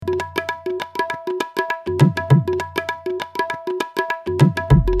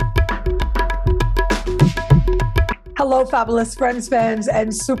Hello, fabulous friends, fans, and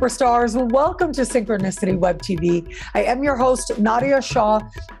superstars. Welcome to Synchronicity Web TV. I am your host, Nadia Shah,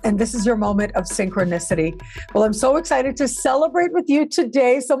 and this is your moment of synchronicity. Well, I'm so excited to celebrate with you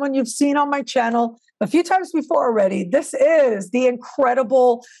today, someone you've seen on my channel a few times before already. This is the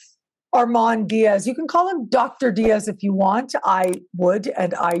incredible Armand Diaz. You can call him Dr. Diaz if you want. I would,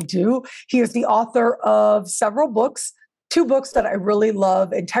 and I do. He is the author of several books, two books that I really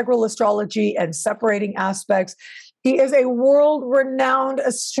love, Integral Astrology and Separating Aspects. He is a world-renowned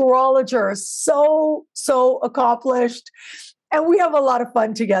astrologer, so accomplished. And we have a lot of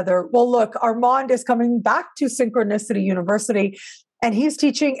fun together. Well, look, Armand is coming back to Synchronicity University, and he's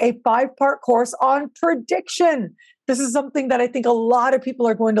teaching a 5-part course on prediction. This is something that I think a lot of people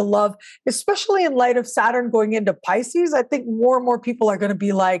are going to love, especially in light of Saturn going into Pisces. I think more and more people are going to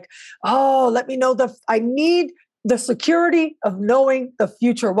be like, oh, let me know I need the security of knowing the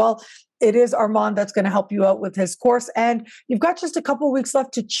future. Well, it is Armand that's going to help you out with his course. And you've got just a couple of weeks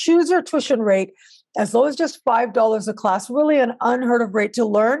left to choose your tuition rate as low as just $5 a class. Really an unheard of rate to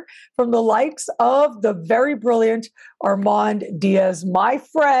learn from the likes of the very brilliant Armand Diaz. My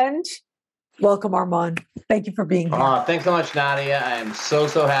friend, welcome, Armand. Thank you for being here. Thanks so much, Nadia. I am so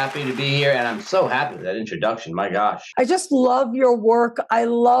happy to be here. And I'm so happy with that introduction. My gosh. I just love your work. I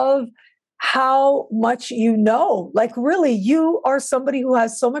love how much you know. Like, really, you are somebody who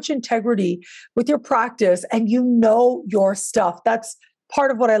has so much integrity with your practice and you know your stuff. That's part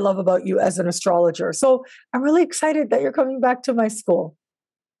of what I love about you as an astrologer. So I'm really excited that you're coming back to my school.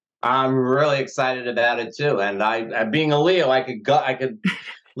 I'm really excited about it too. And I being a Leo, I could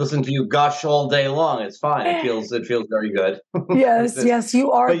listen to you gush all day long. It's fine. It feels very good. Yes,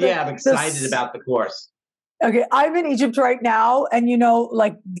 you are. But I'm excited about the course. Okay, I'm in Egypt right now, and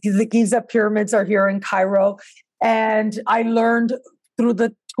like the Giza pyramids are here in Cairo, and I learned through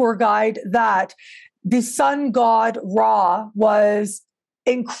the tour guide that the sun god Ra was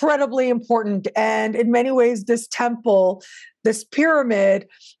incredibly important, and in many ways, this temple, this pyramid,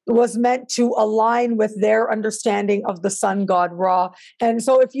 was meant to align with their understanding of the sun god Ra. And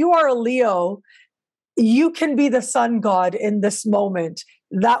so, if you are a Leo, you can be the sun god in this moment.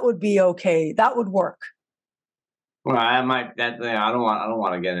 That would be okay. That would work. Well, I don't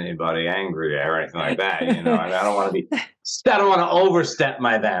want to get anybody angry or anything like that. I don't want to overstep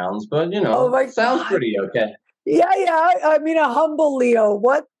my bounds, but sounds pretty okay. Yeah. I mean, a humble Leo.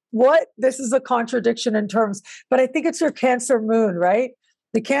 What? This is a contradiction in terms, but I think it's your Cancer moon, right?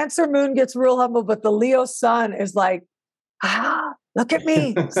 The Cancer moon gets real humble, but the Leo sun is like, look at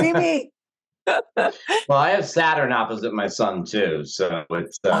me, see me. Well, I have Saturn opposite my sun too, so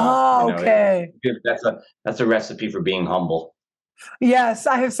it's okay. That's a recipe for being humble. Yes,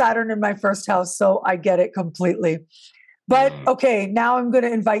 I have Saturn in my first house, so I get it completely. But okay, now I'm going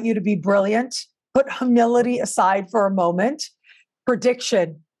to invite you to be brilliant. Put humility aside for a moment.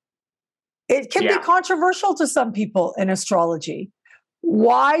 Prediction. It can be controversial to some people in astrology.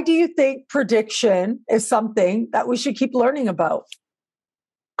 Why do you think prediction is something that we should keep learning about?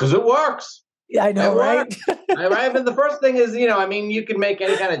 Because it works. Yeah, I know, right? Right. But the first thing is, you can make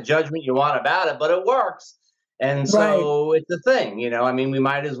any kind of judgment you want about it, but it works. And so It's a thing, we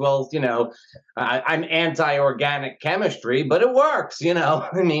might as well, I'm anti-organic chemistry, but it works,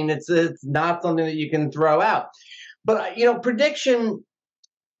 it's not something that you can throw out. But, prediction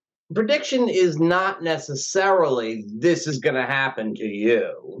is not necessarily this is going to happen to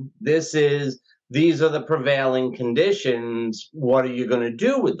you. These are the prevailing conditions. What are you going to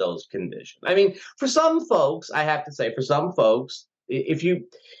do with those conditions? I mean, for some folks, I have to say, if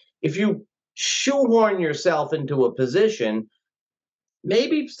you shoehorn yourself into a position,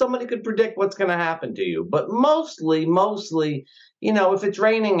 maybe somebody could predict what's going to happen to you. But mostly, if it's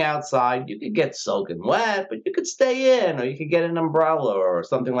raining outside, you could get soaking wet, but you could stay in, or you could get an umbrella or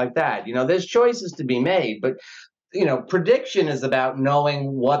something like that. There's choices to be made, but prediction is about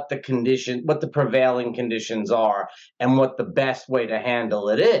knowing what the prevailing conditions are and what the best way to handle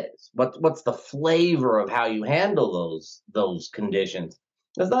it is. What's the flavor of how you handle those conditions?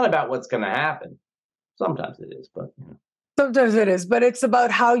 It's not about what's going to happen. Sometimes it is, but Sometimes it is, but it's about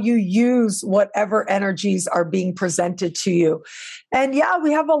how you use whatever energies are being presented to you. And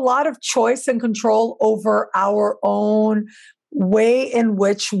we have a lot of choice and control over our own way in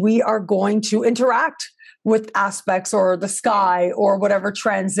which we are going to interact with aspects or the sky or whatever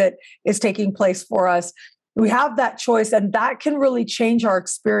transit is taking place for us. We have that choice, and that can really change our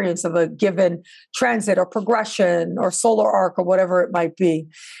experience of a given transit or progression or solar arc or whatever it might be.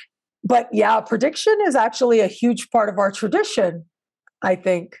 But prediction is actually a huge part of our tradition, I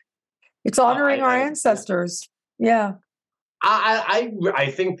think. It's honoring our ancestors. Yeah.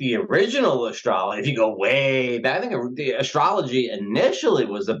 I think the original astrology, if you go way back, I think the astrology initially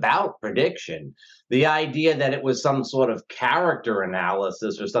was about prediction. The idea that it was some sort of character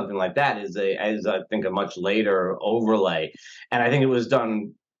analysis or something like that is I think a much later overlay, and I think it was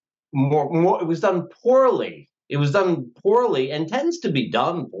done it was done poorly. It was done poorly and tends to be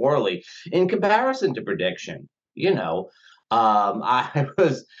done poorly in comparison to prediction. You know, I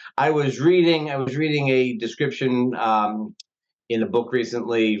was reading a description in a book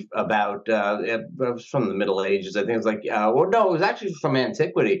recently about it was from the Middle Ages. I think it's like, well, no, it was actually from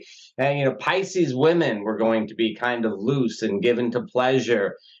antiquity. And Pisces women were going to be kind of loose and given to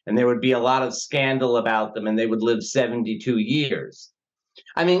pleasure, and there would be a lot of scandal about them, and they would live 72 years.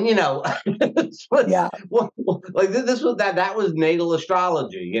 I mean, Yeah. like this was that was natal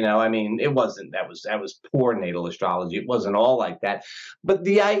astrology. I mean, it wasn't that was poor natal astrology. It wasn't all like that, but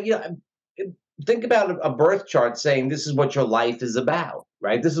the idea. Think about a birth chart saying this is what your life is about,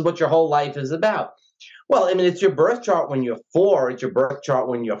 right? This is what your whole life is about. Well, I mean, it's your birth chart when you're 4, it's your birth chart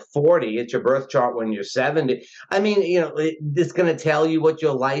when you're 40, it's your birth chart when you're 70. I mean, it's going to tell you what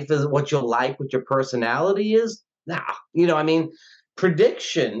your life is, what you like, what your personality is. Nah, I mean,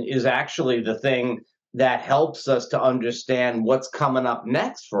 prediction is actually the thing that helps us to understand what's coming up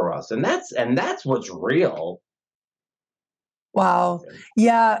next for us. And that's what's real. Wow.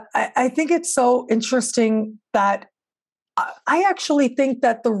 Yeah, I think it's so interesting that I actually think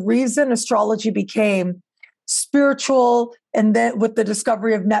that the reason astrology became spiritual, and then with the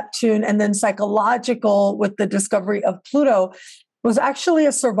discovery of Neptune, and then psychological with the discovery of Pluto, was actually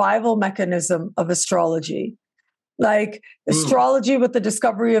a survival mechanism of astrology. Like astrology with the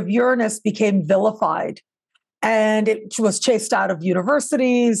discovery of Uranus became vilified, and it was chased out of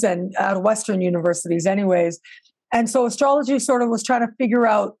universities and out of Western universities anyways. And so astrology sort of was trying to figure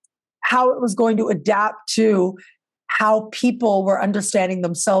out how it was going to adapt to how people were understanding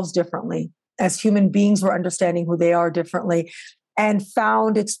themselves differently, as human beings were understanding who they are differently, and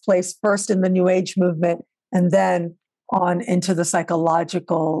found its place first in the New Age movement and then on into the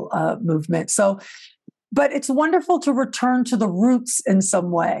psychological movement. So, but it's wonderful to return to the roots in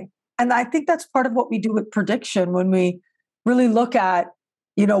some way. And I think that's part of what we do with prediction when we really look at,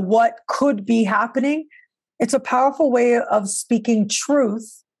 what could be happening. It's a powerful way of speaking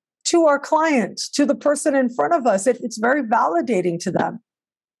truth to our clients, to the person in front of us. It's very validating to them.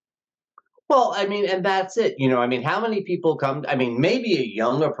 Well, I mean, and that's it. I mean, how many people come? I mean, maybe a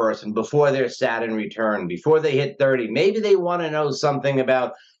younger person before their Saturn return, before they hit 30, maybe they want to know something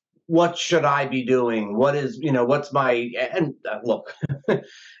about what should I be doing? What's my, and look,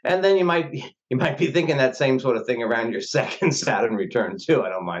 and then you might be thinking that same sort of thing around your second Saturn return too. I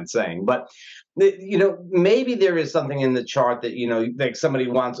don't mind saying, but maybe there is something in the chart that, like somebody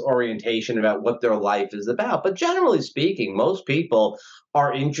wants orientation about what their life is about. But generally speaking, most people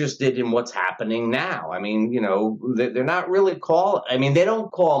are interested in what's happening now. I mean, they're not really they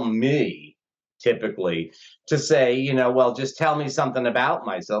don't call me typically to say, well, just tell me something about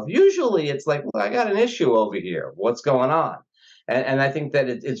myself. Usually it's like, well, I got an issue over here. What's going on? And I think that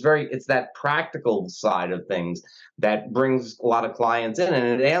it's that practical side of things that brings a lot of clients in,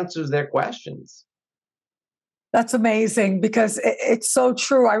 and it answers their questions. That's amazing because it's so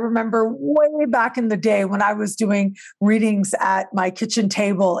true. I remember way back in the day when I was doing readings at my kitchen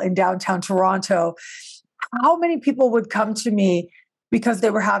table in downtown Toronto, how many people would come to me because they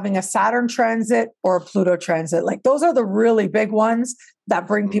were having a Saturn transit or a Pluto transit. Like those are the really big ones that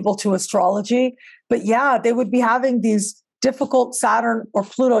bring people to astrology. But yeah, they would be having these difficult Saturn or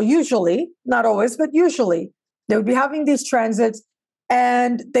Pluto, usually, not always, but usually they would be having these transits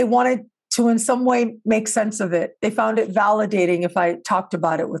and they wanted to in some way make sense of it. They found it validating if I talked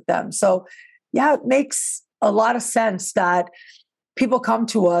about it with them. So yeah, it makes a lot of sense that people come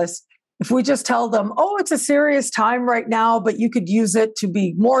to us. If we just tell them, oh, it's a serious time right now, but you could use it to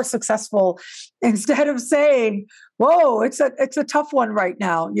be more successful, instead of saying, whoa, it's a tough one right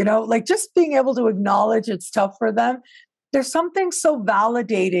now, like just being able to acknowledge it's tough for them. There's something so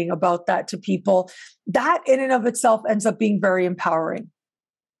validating about that to people that in and of itself ends up being very empowering.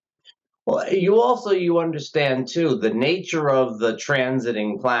 Well, you understand too the nature of the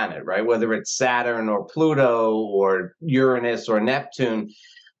transiting planet, right? Whether it's Saturn or Pluto or Uranus or Neptune,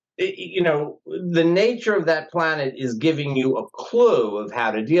 the nature of that planet is giving you a clue of how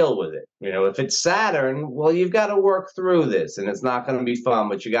to deal with it. If it's Saturn, well, you've got to work through this, and it's not going to be fun,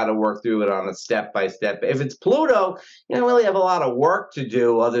 but you got to work through it on a step by step. If it's Pluto, you don't really have a lot of work to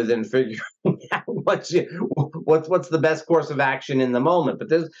do other than figuring out what's the best course of action in the moment. But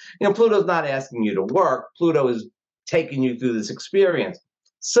Pluto's not asking you to work. Pluto is taking you through this experience.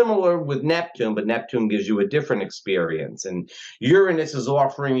 Similar with Neptune, but Neptune gives you a different experience. And Uranus is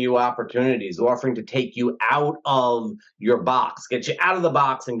offering you opportunities, offering to take you out of your box, get you out of the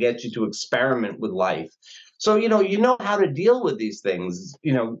box and get you to experiment with life. So, you know how to deal with these things.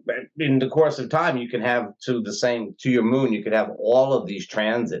 In the course of time, you can have to your moon, you could have all of these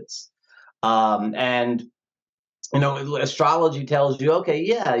transits. And astrology tells you, okay,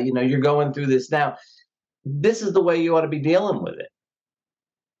 yeah, you're going through this now. This is the way you ought to be dealing with it.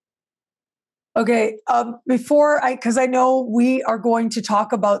 Okay, because I know we are going to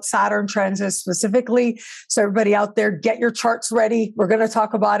talk about Saturn transits specifically. So everybody out there, get your charts ready. We're going to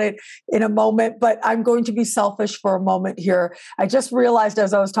talk about it in a moment, but I'm going to be selfish for a moment here. I just realized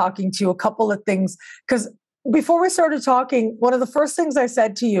as I was talking to you a couple of things, because before we started talking, one of the first things I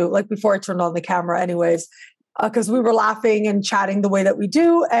said to you, like before I turned on the camera anyways, because we were laughing and chatting the way that we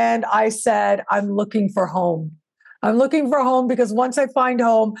do. And I said, I'm looking for home. I'm looking for home because once I find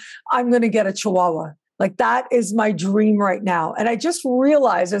home, I'm going to get a Chihuahua. Like that is my dream right now. And I just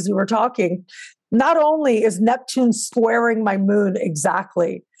realized as we were talking, not only is Neptune squaring my moon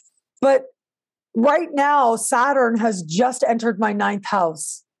exactly, but right now Saturn has just entered my 9th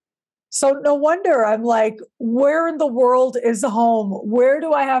house. So no wonder I'm like, where in the world is home? Where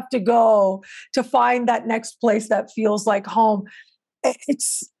do I have to go to find that next place that feels like home?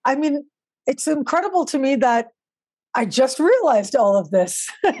 It's incredible to me that I just realized all of this.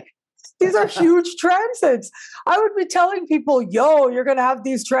 These are huge transits. I would be telling people, you're going to have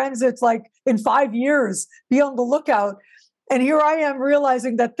these transits like in 5 years. Be on the lookout. And here I am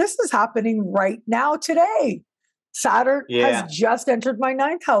realizing that this is happening right now today. Saturn has just entered my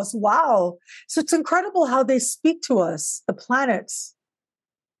 9th house. Wow. So it's incredible how they speak to us, the planets.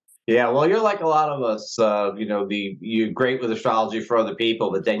 Yeah, well, you're like a lot of us. You're great with astrology for other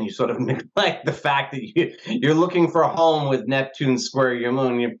people, but then you sort of neglect the fact that you're looking for a home with Neptune square your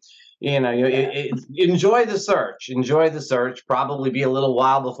moon. Enjoy the search. Enjoy the search. Probably be a little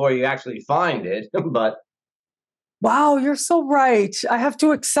while before you actually find it, but. Wow, you're so right. I have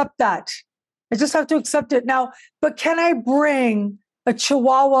to accept that. I just have to accept it now. But can I bring a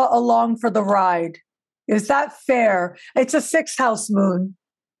Chihuahua along for the ride? Is that fair? It's a 6th house moon.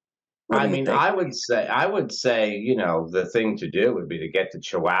 I would say, the thing to do would be to get to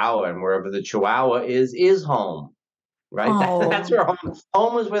Chihuahua, and wherever the Chihuahua is home, right? Oh. That's where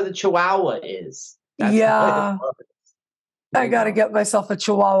home is where the Chihuahua is. That's I got to get myself a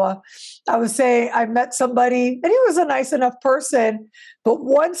Chihuahua. I was saying I met somebody and he was a nice enough person, but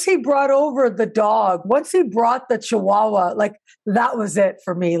once he brought over the dog, once he brought the Chihuahua, like that was it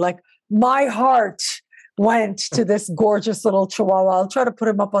for me. Like my heart went to this gorgeous little Chihuahua. I'll try to put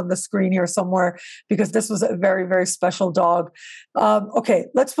him up on the screen here somewhere because this was a very, very special dog. Okay,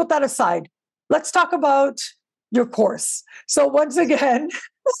 let's put that aside. Let's talk about your course. So once again,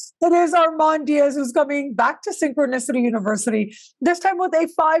 it is Armand Diaz who's coming back to Synchronicity University, this time with a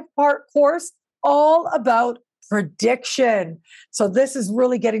 5-part course all about prediction. So this is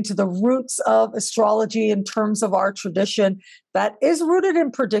really getting to the roots of astrology in terms of our tradition that is rooted in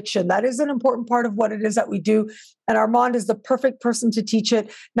prediction. That is an important part of what it is that we do. And Armand is the perfect person to teach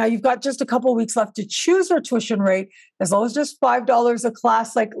it. Now you've got just a couple of weeks left to choose your tuition rate, as low as just $5 a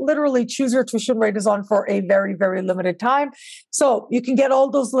class. Like literally choose your tuition rate is on for a very, very limited time. So you can get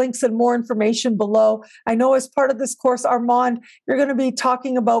all those links and more information below. I know as part of this course, Armand, you're going to be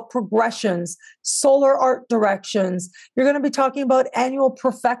talking about progressions, solar art directions. You're going to be talking about annual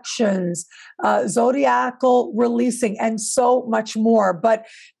perfections, zodiacal releasing, and so much more. But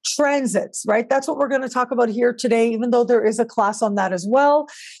transits, right? That's what we're going to talk about here today, even though there is a class on that as well.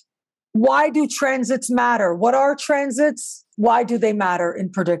 Why do transits matter? What are transits? Why do they matter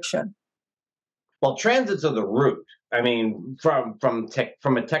in prediction? Well, transits are the root. I mean, from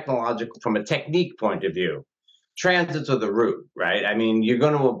a technique point of view, transits are the root, right? I mean, you're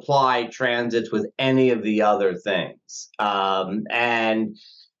going to apply transits with any of the other things,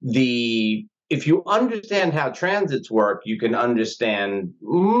 if you understand how transits work, you can understand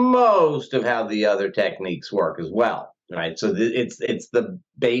most of how the other techniques work as well, right? So it's the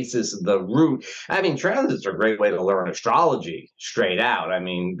basis, the root. I mean, transits are a great way to learn astrology straight out. I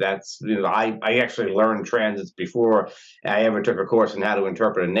mean, that's, I actually learned transits before I ever took a course in how to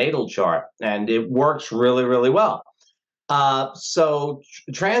interpret a natal chart, and it works really, really well. So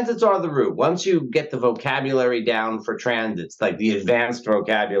transits are the root. Once you get the vocabulary down for transits, like the advanced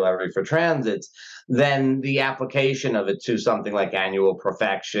vocabulary for transits, then the application of it to something like annual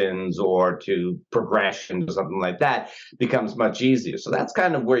perfections or to progressions or something like that becomes much easier. So that's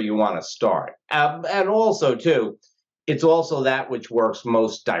kind of where you want to start. And also, too, it's also that which works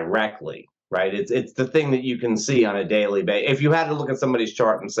most directly. right? It's the thing that you can see on a daily basis. If you had to look at somebody's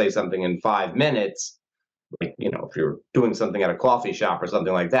chart and say something in 5 minutes, like, if you're doing something at a coffee shop or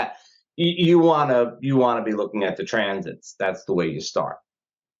something like that, you wanna be looking at the transits. That's the way you start.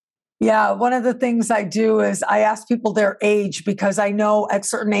 Yeah, one of the things I do is I ask people their age because I know at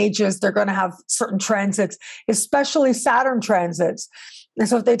certain ages they're going to have certain transits, especially Saturn transits. And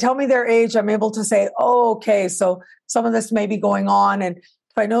so if they tell me their age, I'm able to say, oh, okay, so some of this may be going on. And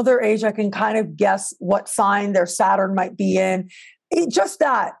if I know their age, I can kind of guess what sign their Saturn might be in. Just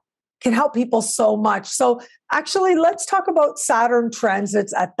that can help people so much. So actually, let's talk about Saturn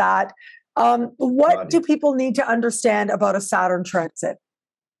transits at that. What do people need to understand about a Saturn transit?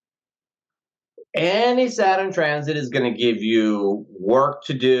 Any Saturn transit is going to give you work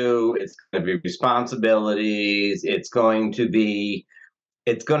to do. It's going to be responsibilities. It's going to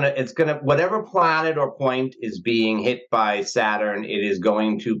whatever planet or point is being hit by Saturn, it is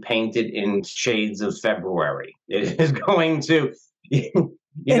going to paint it in shades of February. It is going to,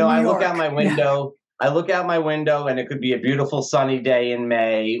 I look out my window. I look out my window and it could be a beautiful sunny day in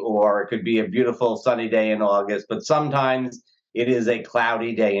May, or it could be a beautiful sunny day in August, but sometimes it is a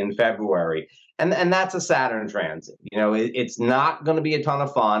cloudy day in February. And that's a Saturn transit. It's not going to be a ton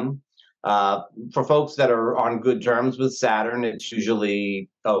of fun. For folks that are on good terms with Saturn, it's usually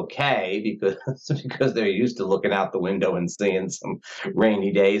okay because they're used to looking out the window and seeing some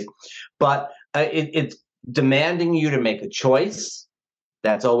rainy days. But it's demanding you to make a choice.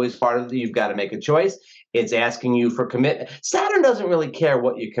 That's always part of you've got to make a choice. It's asking you for commitment. Saturn doesn't really care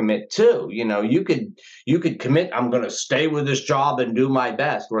what you commit to. You could commit, I'm going to stay with this job and do my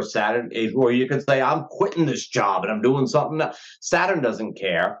best. Or you could say, I'm quitting this job and I'm doing something else. Saturn doesn't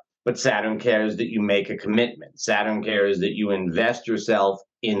care, but Saturn cares that you make a commitment. Saturn cares that you invest yourself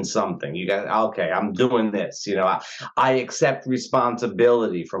in something. You got, okay, I'm doing this. I accept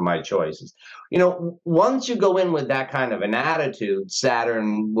responsibility for my choices. Once you go in with that kind of an attitude,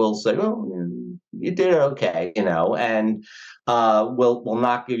 Saturn will say, "Oh, you did okay," and will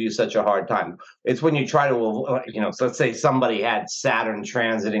not give you such a hard time. It's when you try to, so let's say somebody had Saturn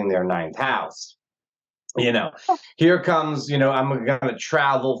transiting their ninth house. Here comes, I'm going to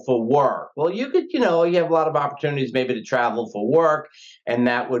travel for work. Well, you could, you have a lot of opportunities maybe to travel for work, and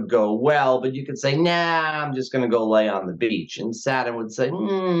that would go well. But you could say, nah, I'm just going to go lay on the beach. And Saturn would say, are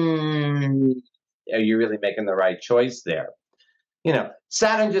you really making the right choice there?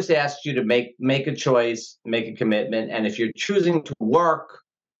 Saturn just asks you to make a choice, make a commitment. And if you're choosing to work,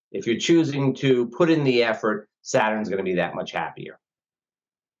 if you're choosing to put in the effort, Saturn's going to be that much happier.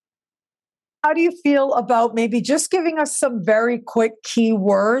 How do you feel about maybe just giving us some very quick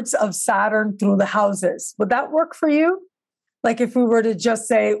keywords of Saturn through the houses? Would that work for you? Like if we were to just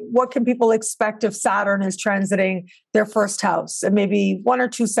say, what can people expect if Saturn is transiting their first house? And maybe 1 or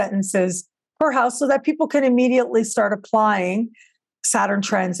 2 sentences per house so that people can immediately start applying Saturn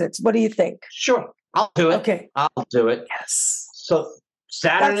transits. What do you think? Sure. I'll do it. Okay. I'll do it. Yes. So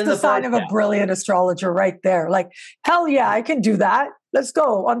Saturn That's the sign of a brilliant astrologer right there. Like, hell yeah, I can do that. Let's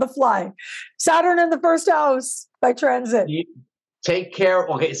go on the fly. Saturn in the first house by transit. Take care.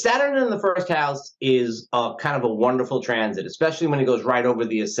 Okay, Saturn in the first house is kind of a wonderful transit, especially when it goes right over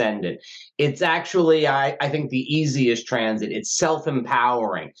the ascendant. It's actually, I think, the easiest transit. It's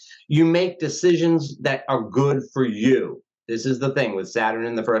self-empowering. You make decisions that are good for you. This is the thing with Saturn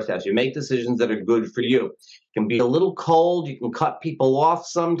in the first house. You make decisions that are good for you. It can be a little cold. You can cut people off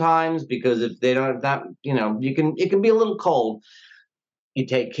sometimes because if they don't have that, it can be a little cold. You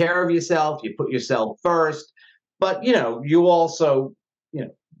take care of yourself. You put yourself first. But, you also,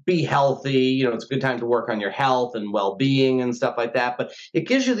 be healthy. It's a good time to work on your health and well-being and stuff like that. But it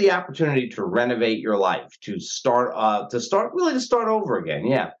gives you the opportunity to renovate your life, to start over again.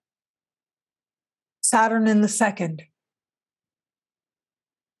 Yeah. Saturn in the second.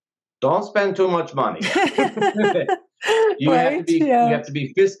 Don't spend too much money. You have to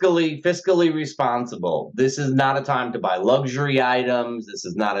be fiscally responsible. This is not a time to buy luxury items. This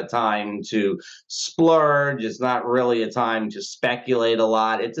is not a time to splurge. It's not really a time to speculate a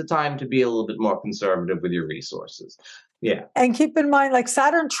lot. It's a time to be a little bit more conservative with your resources. Yeah. And keep in mind, like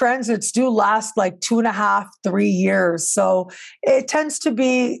Saturn transits do last like 2.5, 3 years. So they tend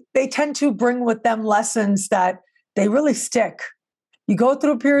to bring with them lessons that they really stick. You go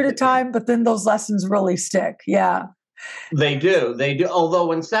through a period of time, but then those lessons really stick. Yeah. They do. Although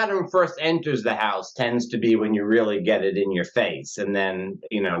when Saturn first enters the house tends to be when you really get it in your face. And then,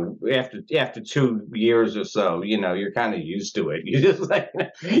 after 2 years or so, you're kind of used to it. You just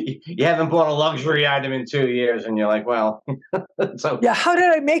you haven't bought a luxury item in 2 years and you're like, well, so. Yeah. How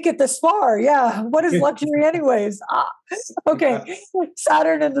did I make it this far? Yeah. What is luxury anyways? Okay.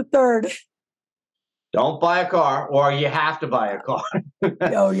 Saturn in the third. Don't buy a car, or you have to buy a car. Oh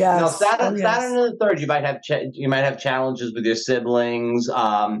Now, yes. Oh Saturn yes. in the third, you might have challenges with your siblings,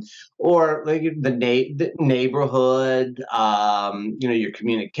 or like the neighborhood. Your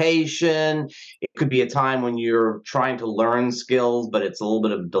communication. It could be a time when you're trying to learn skills, but it's a little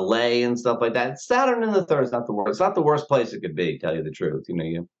bit of delay and stuff like that. Saturn in the third is not the worst. It's not the worst place it could be. Tell you the truth,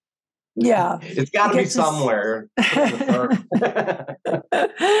 Yeah. it's got It to be gets us somewhere. Put it in the third.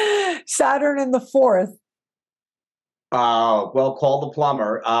 Saturn in the fourth. Well, call the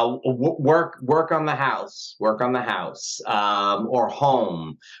plumber. Work on the house. Work on the house, or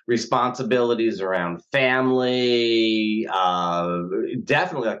home responsibilities around family.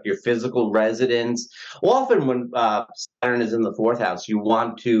 Definitely like your physical residence. Often, when Saturn is in the fourth house, you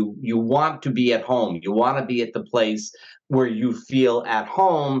want to be at home. You want to be at the place where you feel at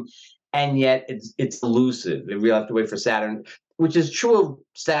home, and yet it's elusive. We have to wait for Saturn, which is true of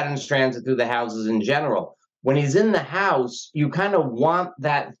Saturn's transit through the houses in general. When he's in the house, you kind of want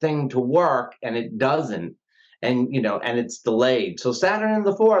that thing to work and it doesn't. And it's delayed. So Saturn in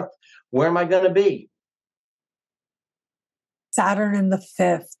the fourth, where am I going to be? Saturn in the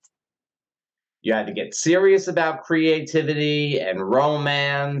fifth. You had to get serious about creativity and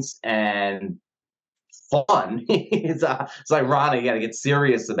romance and fun. It's ironic. You got to get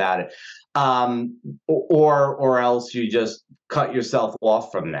serious about it, or else you just cut yourself off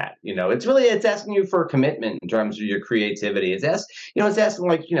from that. It's asking you for a commitment in terms of your creativity. It's asking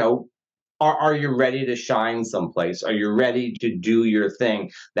like are you ready to shine someplace? Are you ready to do your thing,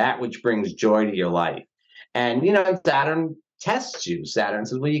 that which brings joy to your life? And Saturn tests you. Saturn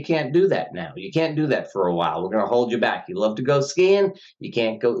says, well, you can't do that now. You can't do that for a while. We're going to hold you back. You love to go skiing. You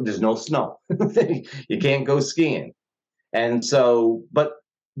can't go. There's no snow. You can't go skiing. And so, but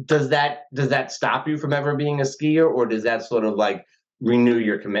does that stop you from ever being a skier, or does that sort of like renew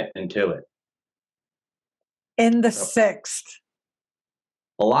your commitment to it? In the sixth.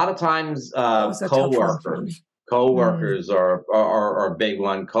 A lot of times, That was a tough one for me. coworkers are a big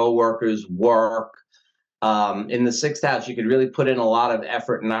one. Coworkers, work. In the sixth house, you could really put in a lot of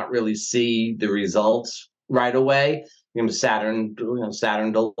effort and not really see the results right away. Saturn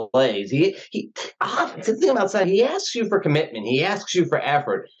delays. The thing about Saturn, he asks you for commitment. He asks you for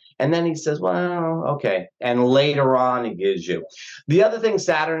effort. And then he says, well, okay. And later on, he gives you. The other thing,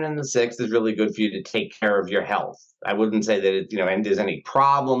 Saturn in the sixth is really good for you to take care of your health. I wouldn't say that and there's any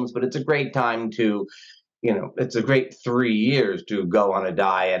problems, but it's a great time to it's a great 3 years to go on a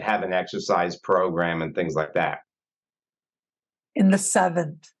diet, have an exercise program, and things like that. In the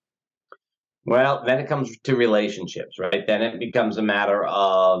seventh. Well, then it comes to relationships, right? Then it becomes a matter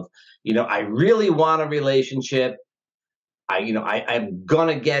of, I really want a relationship. I'm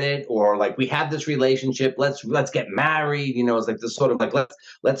gonna get it, or like we have this relationship. Let's get married. It's like this sort of like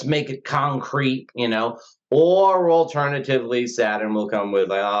let's make it concrete. Or alternatively, Saturn will come with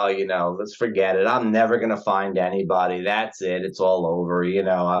like, oh, let's forget it. I'm never gonna find anybody. That's it. It's all over.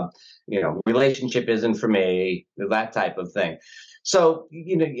 Relationship isn't for me. That type of thing. So,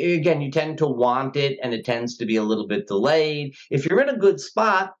 again, you tend to want it, and it tends to be a little bit delayed. If you're in a good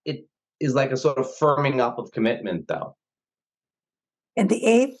spot, it is like a sort of firming up of commitment, though. In the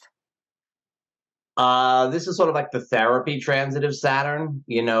eighth. This is sort of like the therapy transit of Saturn.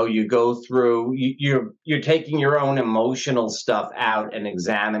 You go through, you're taking your own emotional stuff out and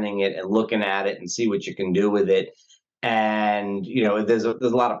examining it and looking at it and see what you can do with it. And there's a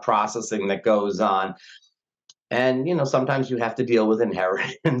lot of processing that goes on. And sometimes you have to deal with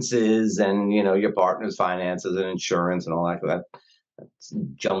inheritances and your partner's finances and insurance and all that. That's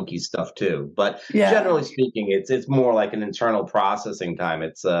junky stuff too. But Yeah. generally speaking, it's more like an internal processing time.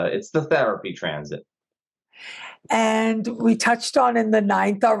 It's the therapy transit. And we touched on in the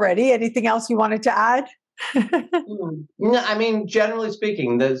ninth already. Anything else you wanted to add? No, I mean, generally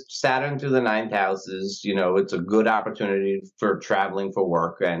speaking, the Saturn through the ninth house is, it's a good opportunity for traveling for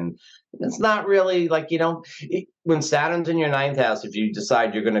work. And it's not really like, when Saturn's in your ninth house, if you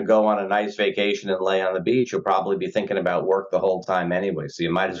decide you're going to go on a nice vacation and lay on the beach, you'll probably be thinking about work the whole time anyway. So you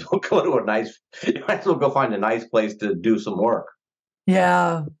might as well you might as well go find a nice place to do some work.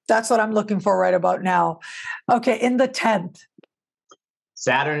 Yeah, that's what I'm looking for right about now. Okay, in the 10th.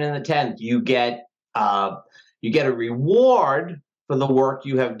 Saturn in the 10th, you get a reward for the work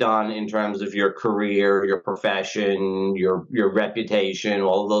you have done in terms of your career, your profession, your reputation,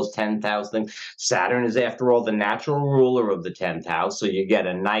 all of those 10th house things. Saturn is, after all, the natural ruler of the 10th house, so you get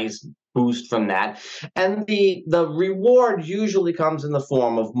a nice boost from that. And the reward usually comes in the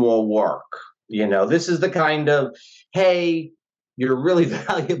form of more work. This is the kind of, hey, you're a really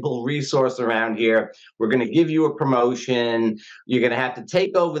valuable resource around here. We're going to give you a promotion. You're going to have to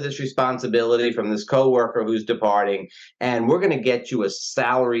take over this responsibility from this coworker who's departing, and we're going to get you a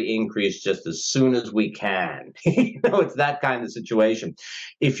salary increase just as soon as we can. It's that kind of situation.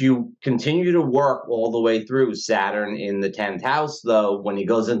 If you continue to work all the way through Saturn in the 10th house, though, when he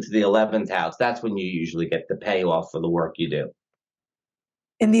goes into the 11th house, that's when you usually get the payoff for the work you do.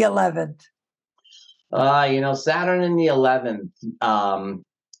 In the 11th. Saturn in the 11th,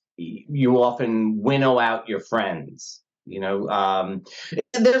 you often winnow out your friends.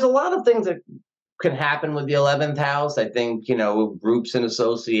 There's a lot of things that can happen with the 11th house. I think, groups and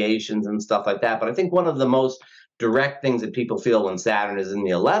associations and stuff like that. But I think one of the most direct things that people feel when Saturn is in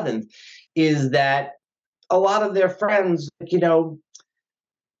the 11th is that a lot of their friends,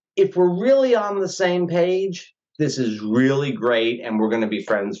 if we're really on the same page, this is really great and we're going to be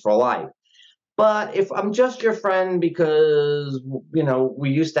friends for life. But if I'm just your friend because,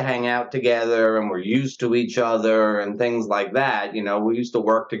 we used to hang out together and we're used to each other and things like that, we used to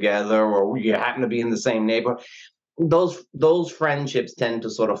work together or you happen to be in the same neighborhood, those friendships tend to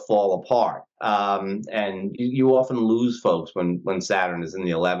sort of fall apart. And you often lose folks when Saturn is in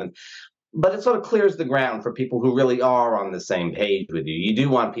the 11th. But it sort of clears the ground for people who really are on the same page with you. You do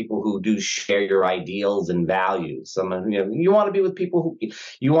want people who do share your ideals and values. You want to be with people who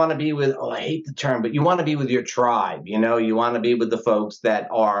you want to be with. Oh, I hate the term, but you want to be with your tribe. You want to be with the folks that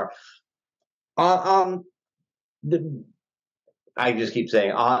are on the. I just keep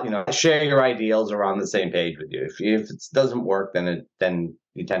saying, share your ideals or on the same page with you. If it doesn't work, then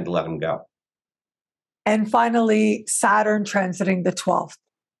you tend to let them go. And finally, Saturn transiting the 12th.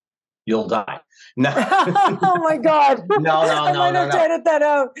 You'll die. No. Oh my God. No. I might have to edit that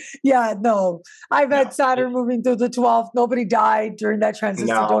out. Yeah, no. I've had Saturn moving through the 12th. Nobody died during that transition.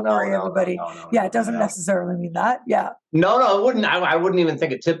 Don't worry, everybody. It doesn't necessarily mean that. Yeah. No, it wouldn't. I wouldn't even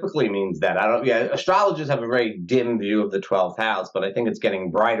think it typically means that. Astrologers have a very dim view of the 12th house, but I think it's getting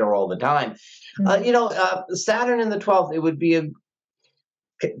brighter all the time. Mm-hmm. Saturn in the 12th, it would be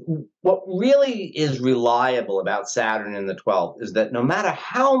what really is reliable about Saturn in the 12th is that no matter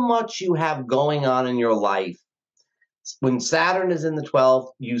how much you have going on in your life, when Saturn is in the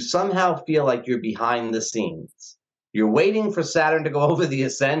 12th, you somehow feel like you're behind the scenes. You're waiting for Saturn to go over the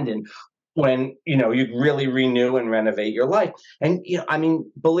ascendant when, you'd really renew and renovate your life. And,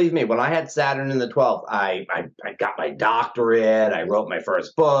 believe me, when I had Saturn in the 12th, I got my doctorate, I wrote my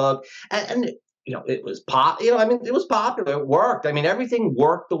first book, and it was it was popular. It worked. Everything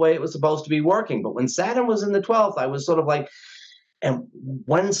worked the way it was supposed to be working. But when Saturn was in the 12th, I was sort of like, and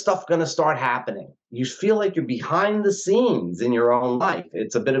when's stuff going to start happening? You feel like you're behind the scenes in your own life.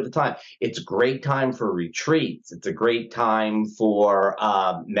 It's a bit of a time. It's a great time for retreats. It's a great time for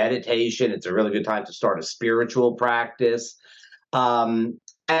meditation. It's a really good time to start a spiritual practice. And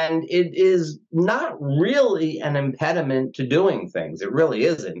it is not really an impediment to doing things. It really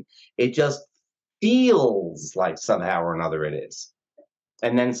isn't. It just feels like somehow or another it is.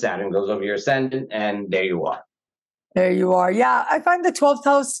 And then Saturn goes over your ascendant, and there you are. There you are. Yeah, I find the 12th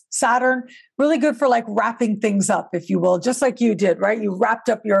house Saturn really good for like wrapping things up, if you will, just like you did, right? You wrapped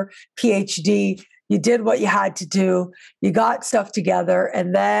up your PhD, you did what you had to do, you got stuff together,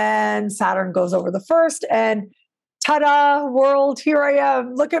 and then Saturn goes over the first, and ta-da, world, here I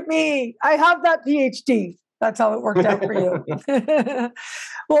am. Look at me. I have that PhD. That's how it worked out for you.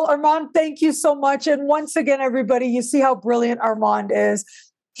 Well, Armand, thank you so much. And once again, everybody, you see how brilliant Armand is.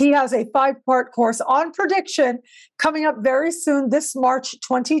 He has a 5-part course on prediction coming up very soon, this March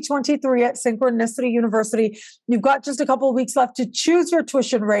 2023 at Synchronicity University. You've got just a couple of weeks left to choose your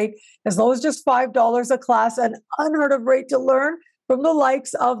tuition rate, as low as just $5 a class, an unheard of rate to learn from the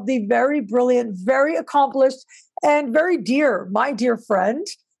likes of the very brilliant, very accomplished, and very dear, my dear friend,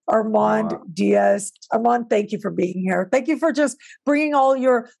 Armand Diaz. Armand, thank you for being here. Thank you for just bringing all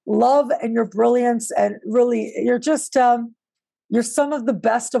your love and your brilliance. And really, you're just, you're some of the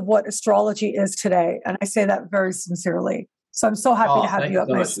best of what astrology is today. And I say that very sincerely. So I'm so happy to have you at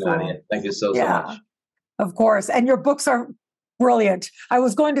my school. Nadia. Thank you so much. Of course. And your books are brilliant. I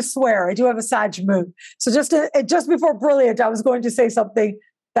was going to swear, I do have a Sag moon. So just before brilliant, I was going to say something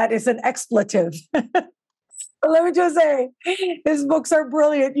that is an expletive. But let me just say, his books are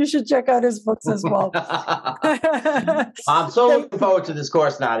brilliant. You should check out his books as well. I'm so looking forward to this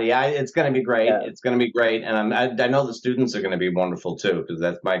course, Nadia. It's going to be great. Yeah. It's going to be great. And I know the students are going to be wonderful too, because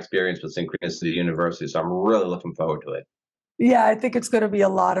that's my experience with Synchronicity University. So I'm really looking forward to it. Yeah, I think it's going to be a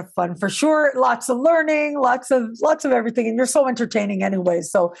lot of fun for sure. Lots of learning, lots of everything. And you're so entertaining anyway.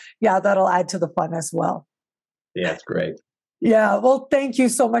 So yeah, that'll add to the fun as well. Yeah, it's great. Yeah. Well, thank you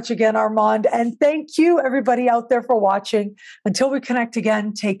so much again, Armand. And thank you, everybody out there, for watching. Until we connect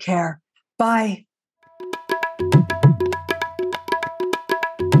again, take care. Bye.